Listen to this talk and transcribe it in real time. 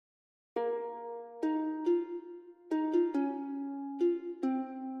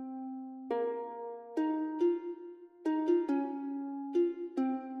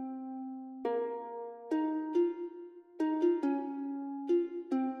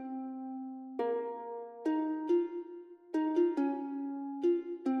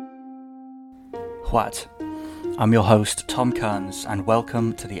What? I'm your host, Tom Kearns, and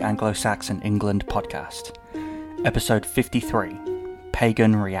welcome to the Anglo-Saxon England podcast, episode 53,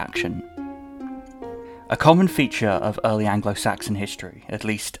 Pagan Reaction. A common feature of early Anglo-Saxon history, at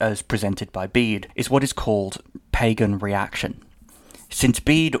least as presented by Bede, is what is called pagan reaction. Since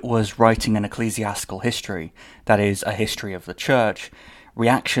Bede was writing an ecclesiastical history, that is, a history of the church,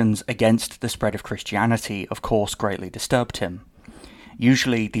 reactions against the spread of Christianity, of course, greatly disturbed him.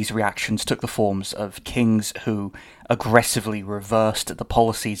 Usually these reactions took the forms of kings who aggressively reversed the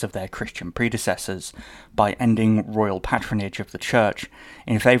policies of their Christian predecessors by ending royal patronage of the church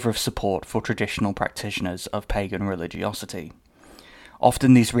in favour of support for traditional practitioners of pagan religiosity.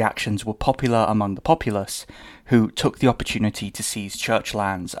 Often these reactions were popular among the populace, who took the opportunity to seize church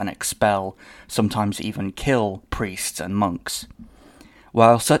lands and expel, sometimes even kill, priests and monks.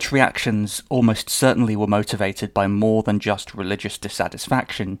 While such reactions almost certainly were motivated by more than just religious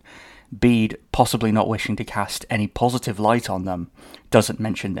dissatisfaction, Bede, possibly not wishing to cast any positive light on them, doesn't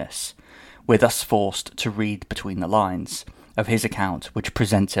mention this. We're thus forced to read between the lines of his account, which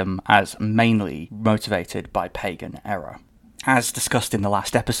presents him as mainly motivated by pagan error. As discussed in the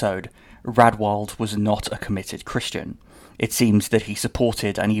last episode, Radwald was not a committed Christian. It seems that he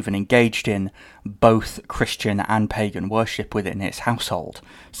supported and even engaged in both Christian and pagan worship within his household,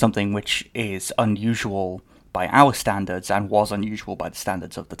 something which is unusual by our standards and was unusual by the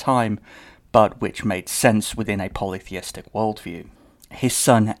standards of the time, but which made sense within a polytheistic worldview. His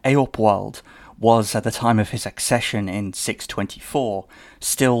son Eopwald was, at the time of his accession in 624,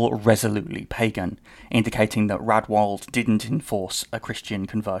 still resolutely pagan, indicating that Radwald didn't enforce a Christian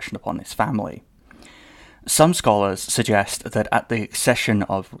conversion upon his family. Some scholars suggest that at the accession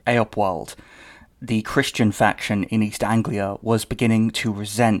of Eopwald, the Christian faction in East Anglia was beginning to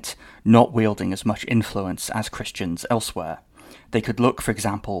resent not wielding as much influence as Christians elsewhere. They could look, for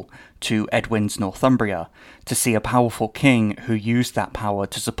example, to Edwin's Northumbria to see a powerful king who used that power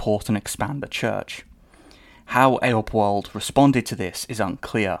to support and expand the church. How Eopwald responded to this is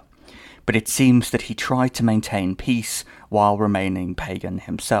unclear, but it seems that he tried to maintain peace while remaining pagan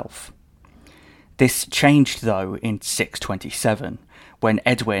himself. This changed, though, in 627, when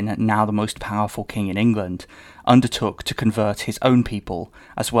Edwin, now the most powerful king in England, undertook to convert his own people,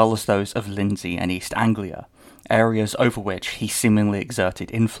 as well as those of Lindsey and East Anglia, areas over which he seemingly exerted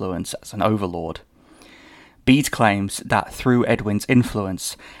influence as an overlord. Bede claims that through Edwin's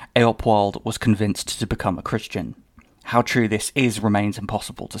influence, Eopwald was convinced to become a Christian. How true this is remains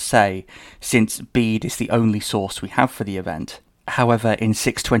impossible to say, since Bede is the only source we have for the event. However, in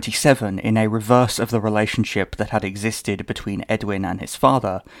 627, in a reverse of the relationship that had existed between Edwin and his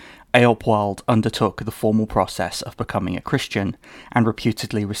father, Eopwald undertook the formal process of becoming a Christian and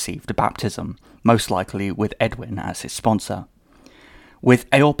reputedly received baptism, most likely with Edwin as his sponsor. With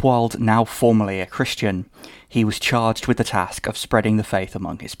Eopwald now formally a Christian, he was charged with the task of spreading the faith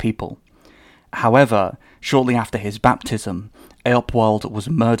among his people. However, shortly after his baptism, Eopwald was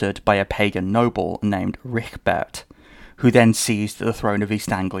murdered by a pagan noble named Richbert, who then seized the throne of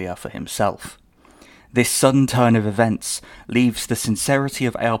East Anglia for himself. This sudden turn of events leaves the sincerity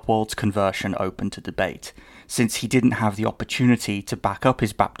of Eopwald's conversion open to debate, since he didn't have the opportunity to back up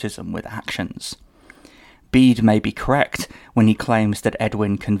his baptism with actions. Bede may be correct when he claims that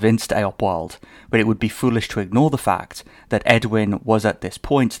Edwin convinced Eopwald, but it would be foolish to ignore the fact that Edwin was at this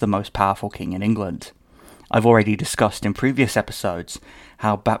point the most powerful king in England. I've already discussed in previous episodes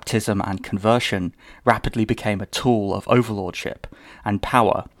how baptism and conversion rapidly became a tool of overlordship and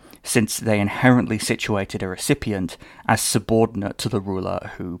power, since they inherently situated a recipient as subordinate to the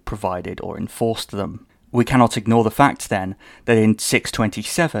ruler who provided or enforced them. We cannot ignore the fact, then, that in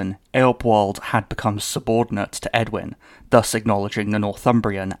 627, Eopwald had become subordinate to Edwin, thus acknowledging the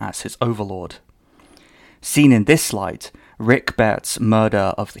Northumbrian as his overlord. Seen in this light, Richbert's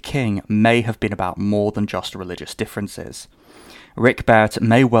murder of the king may have been about more than just religious differences. Richbert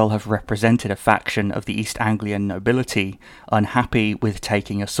may well have represented a faction of the East Anglian nobility unhappy with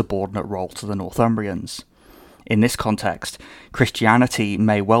taking a subordinate role to the Northumbrians. In this context, Christianity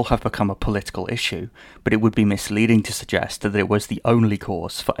may well have become a political issue, but it would be misleading to suggest that it was the only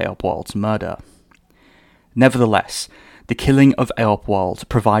cause for Eopwald's murder. Nevertheless, the killing of Eopwald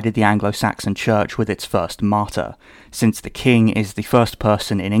provided the Anglo-Saxon Church with its first martyr, since the king is the first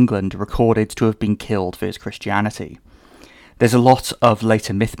person in England recorded to have been killed for his Christianity. There's a lot of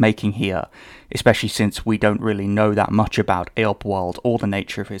later myth-making here, especially since we don't really know that much about Eopwald or the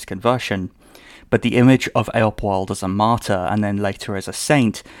nature of his conversion, but the image of Eopwald as a martyr and then later as a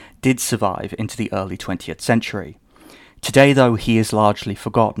saint did survive into the early 20th century. Today, though, he is largely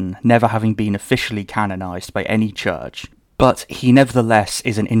forgotten, never having been officially canonized by any church, But he nevertheless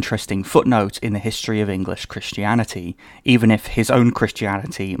is an interesting footnote in the history of English Christianity, even if his own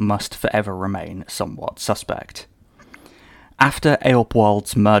Christianity must forever remain somewhat suspect. After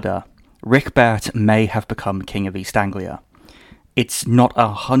Eopwald's murder, Ricbert may have become King of East Anglia. It's not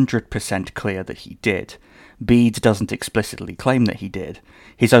 100% clear that he did. Bede doesn't explicitly claim that he did.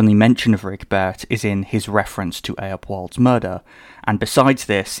 His only mention of Ricbert is in his reference to Eopwald's murder, and besides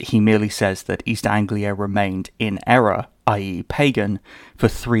this, he merely says that East Anglia remained in error, i.e. pagan, for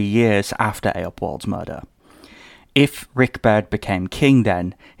 3 years after Eopwald's murder. If Ricbert became king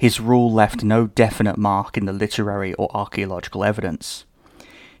then, his rule left no definite mark in the literary or archaeological evidence.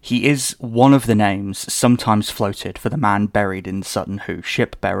 He is one of the names sometimes floated for the man buried in Sutton Hoo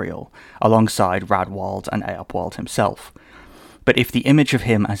ship burial, alongside Radwald and Eopwald himself. But if the image of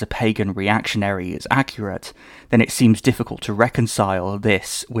him as a pagan reactionary is accurate, then it seems difficult to reconcile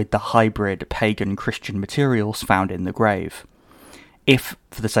this with the hybrid pagan-Christian materials found in the grave. If,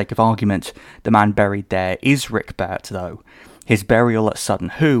 for the sake of argument, the man buried there is Ricbert, though, his burial at Sutton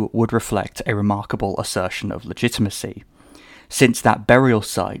Hoo would reflect a remarkable assertion of legitimacy. Since that burial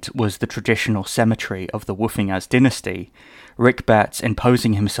site was the traditional cemetery of the Woofingaz dynasty, Ricbert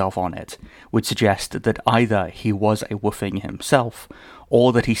imposing himself on it would suggest that either he was a Woofing himself,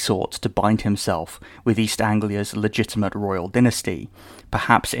 or that he sought to bind himself with East Anglia's legitimate royal dynasty,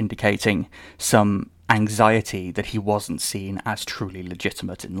 perhaps indicating some anxiety that he wasn't seen as truly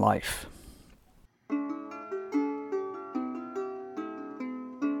legitimate in life.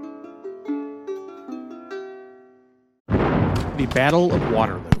 The Battle of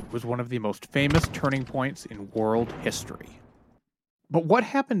Waterloo was one of the most famous turning points in world history. But what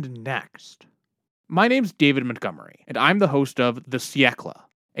happened next? My name's David Montgomery, and I'm the host of The Siècle,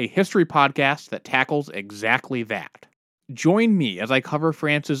 a history podcast that tackles exactly that. Join me as I cover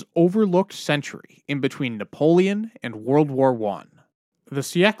France's overlooked century in between Napoleon and World War I. The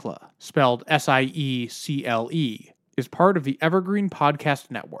Siècle, spelled S-I-E-C-L-E, is part of the Evergreen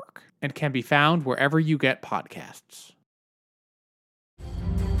Podcast Network and can be found wherever you get podcasts.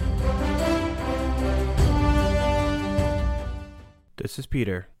 This is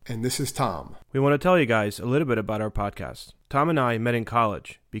Peter. And this is Tom. We want to tell you guys a little bit about our podcast. Tom and I met in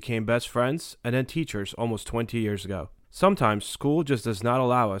college, became best friends, and then teachers almost 20 years ago. Sometimes school just does not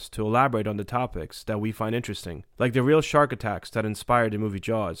allow us to elaborate on the topics that we find interesting, like the real shark attacks that inspired the movie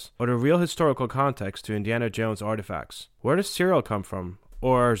Jaws, or the real historical context to Indiana Jones artifacts. Where does cereal come from?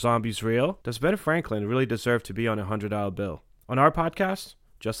 Or are zombies real? Does Ben Franklin really deserve to be on a $100 bill? On our podcast,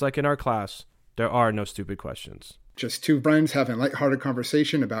 just like in our class, there are no stupid questions. Just two friends having a lighthearted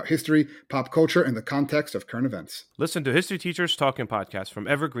conversation about history, pop culture, and the context of current events. Listen to History Teachers Talking Podcast from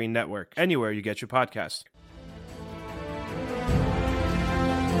Evergreen Network, anywhere you get your podcast.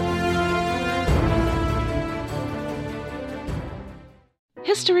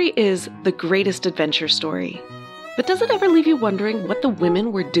 History is the greatest adventure story. But does it ever leave you wondering what the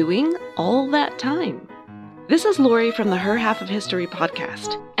women were doing all that time? This is Lori from the Her Half of History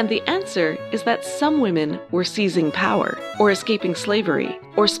podcast, and the answer is that some women were seizing power, or escaping slavery,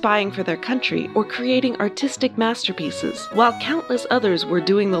 or spying for their country, or creating artistic masterpieces, while countless others were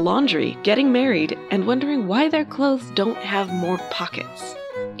doing the laundry, getting married, and wondering why their clothes don't have more pockets.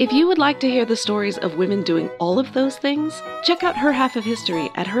 If you would like to hear the stories of women doing all of those things, check out Her Half of History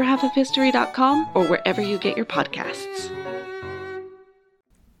at herhalfofhistory.com or wherever you get your podcasts.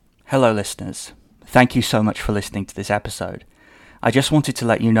 Hello listeners. Thank you so much for listening to this episode. I just wanted to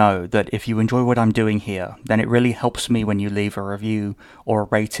let you know that if you enjoy what I'm doing here, then it really helps me when you leave a review or a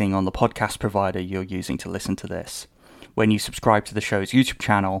rating on the podcast provider you're using to listen to this, when you subscribe to the show's YouTube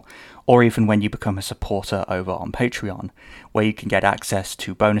channel, or even when you become a supporter over on Patreon, where you can get access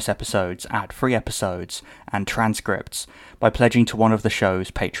to bonus episodes, ad-free episodes, and transcripts by pledging to one of the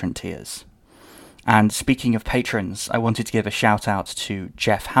show's patron tiers. And speaking of patrons, I wanted to give a shout out to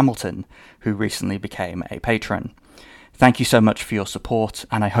Jeff Hamilton, who recently became a patron. Thank you so much for your support,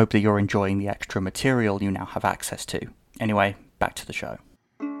 and I hope that you're enjoying the extra material you now have access to. Anyway, back to the show.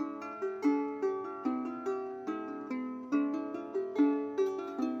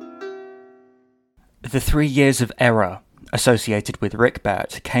 The 3 years of error associated with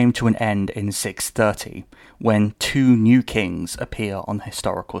Ricbert came to an end in 630, when two new kings appear on the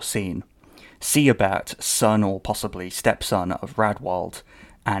historical scene. Sigebert, son or possibly stepson of Radwald,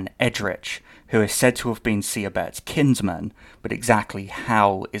 and Edrich, who is said to have been Siebert's kinsman, but exactly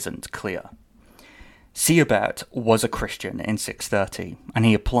how isn't clear. Sigebert was a Christian in 630, and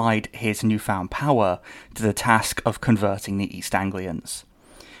he applied his newfound power to the task of converting the East Anglians.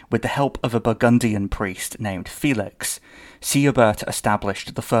 With the help of a Burgundian priest named Felix, Sigebert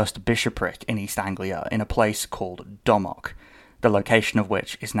established the first bishopric in East Anglia in a place called Dommoc, the location of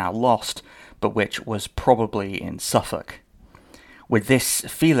which is now lost, but which was probably in Suffolk. With this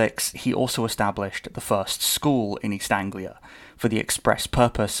Felix, he also established the first school in East Anglia for the express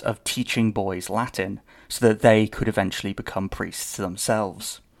purpose of teaching boys Latin so that they could eventually become priests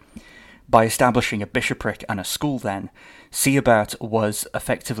themselves. By establishing a bishopric and a school then, Sigebert was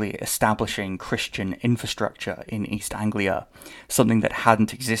effectively establishing Christian infrastructure in East Anglia, something that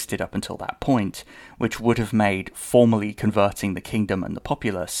hadn't existed up until that point, which would have made formally converting the kingdom and the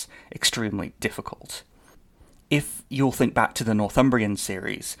populace extremely difficult. If you'll think back to the Northumbrian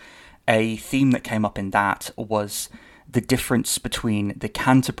series, a theme that came up in that was the difference between the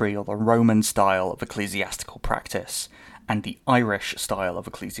Canterbury or the Roman style of ecclesiastical practice and the Irish style of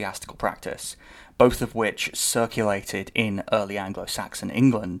ecclesiastical practice, both of which circulated in early Anglo-Saxon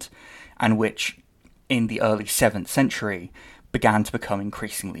England, and which, in the early 7th century, began to become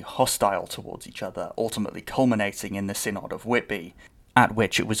increasingly hostile towards each other, ultimately culminating in the Synod of Whitby, at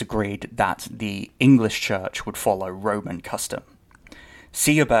which it was agreed that the English Church would follow Roman custom.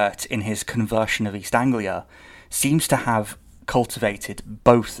 Sigebert, in his conversion of East Anglia, seems to have cultivated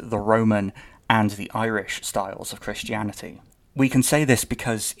both the Roman and the Irish styles of Christianity. We can say this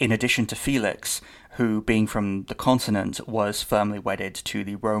because, in addition to Felix, who, being from the continent, was firmly wedded to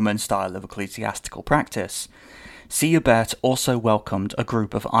the Roman style of ecclesiastical practice, Sigebert also welcomed a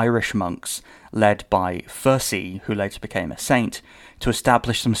group of Irish monks, led by Fursey, who later became a saint, to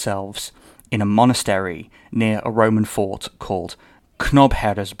establish themselves in a monastery near a Roman fort called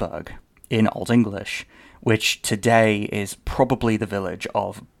Knobheresburg, in Old English, which today is probably the village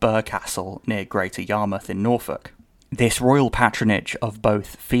of Burcastle near Greater Yarmouth in Norfolk. This royal patronage of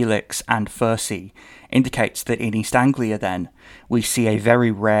both Felix and Fursey indicates that in East Anglia, then, we see a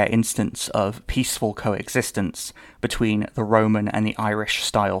very rare instance of peaceful coexistence between the Roman and the Irish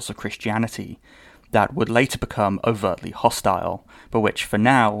styles of Christianity that would later become overtly hostile, but which for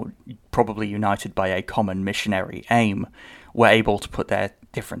now, probably united by a common missionary aim, were able to put their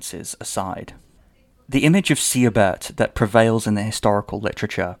differences aside. The image of Sigebert that prevails in the historical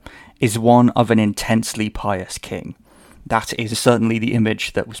literature is one of an intensely pious king. That is certainly the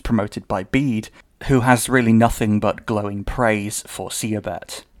image that was promoted by Bede, who has really nothing but glowing praise for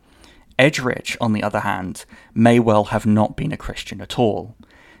Sigebert. Edgerich, on the other hand, may well have not been a Christian at all.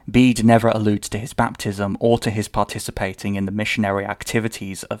 Bede never alludes to his baptism or to his participating in the missionary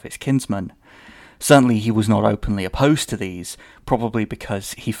activities of his kinsman. Certainly he was not openly opposed to these, probably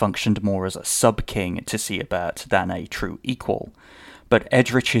because he functioned more as a sub-king to Sigebert than a true equal. But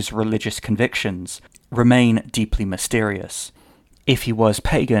Edgerich's religious convictions remain deeply mysterious. If he was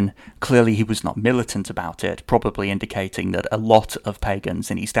pagan, clearly he was not militant about it, probably indicating that a lot of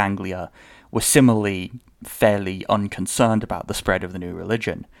pagans in East Anglia were similarly fairly unconcerned about the spread of the new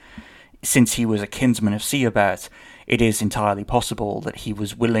religion. Since he was a kinsman of Sigebert, it is entirely possible that he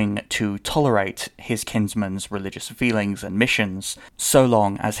was willing to tolerate his kinsman's religious feelings and missions so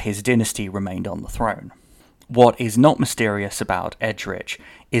long as his dynasty remained on the throne. What is not mysterious about Edgerich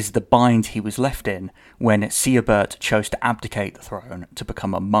is the bind he was left in when Sigebert chose to abdicate the throne to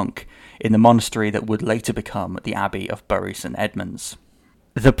become a monk in the monastery that would later become the Abbey of Bury St Edmunds.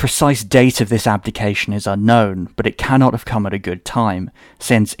 The precise date of this abdication is unknown, but it cannot have come at a good time,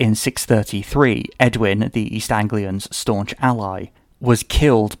 since in 633 Edwin, the East Anglians' staunch ally, was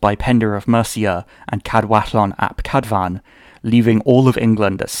killed by Pender of Mercia and Cadwallon ap Cadfan, leaving all of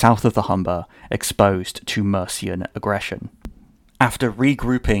England south of the Humber exposed to Mercian aggression. After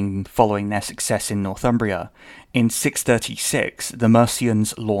regrouping following their success in Northumbria, in 636 the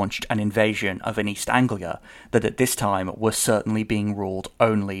Mercians launched an invasion of an East Anglia that at this time was certainly being ruled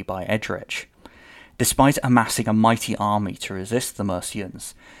only by Edgerich. Despite amassing a mighty army to resist the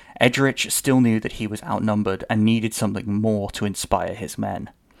Mercians, Edgerich still knew that he was outnumbered and needed something more to inspire his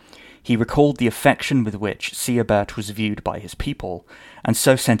men. He recalled the affection with which Sigebert was viewed by his people, and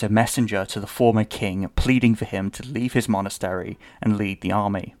so sent a messenger to the former king pleading for him to leave his monastery and lead the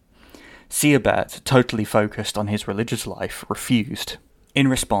army. Sigebert, totally focused on his religious life, refused. In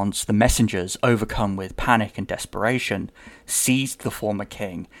response, the messengers, overcome with panic and desperation, seized the former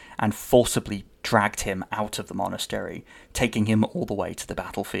king and forcibly dragged him out of the monastery, taking him all the way to the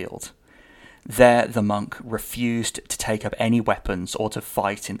battlefield. There, the monk refused to take up any weapons or to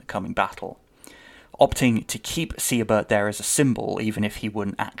fight in the coming battle. Opting to keep Sigebert there as a symbol, even if he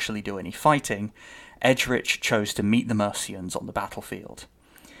wouldn't actually do any fighting, Edgerich chose to meet the Mercians on the battlefield.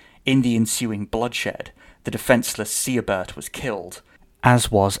 In the ensuing bloodshed, the defenceless Sigebert was killed,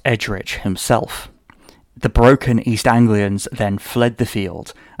 as was Edgerich himself. The broken East Anglians then fled the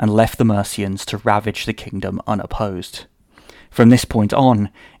field and left the Mercians to ravage the kingdom unopposed. From this point on,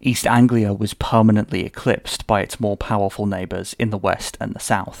 East Anglia was permanently eclipsed by its more powerful neighbours in the west and the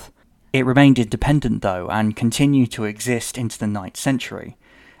south. It remained independent though, and continued to exist into the 9th century,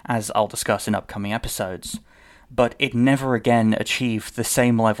 as I'll discuss in upcoming episodes, but it never again achieved the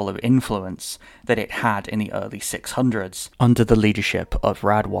same level of influence that it had in the early 600s under the leadership of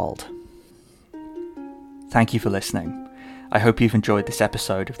Radwald. Thank you for listening. I hope you've enjoyed this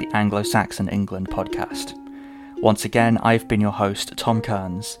episode of the Anglo-Saxon England podcast. Once again, I've been your host, Tom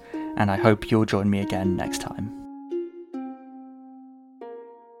Kearns, and I hope you'll join me again next time.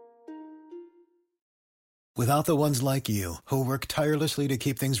 Without the ones like you, who work tirelessly to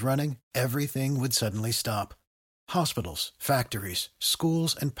keep things running, everything would suddenly stop. Hospitals, factories,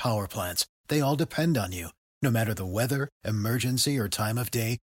 schools, and power plants, they all depend on you. No matter the weather, emergency, or time of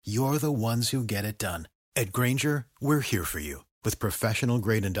day, you're the ones who get it done. At Grainger, we're here for you with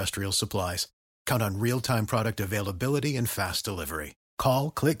professional-grade industrial supplies. Count on real-time product availability and fast delivery.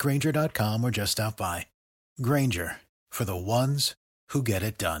 Call, click Grainger.com, or just stop by. Grainger, for the ones who get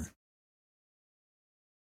it done.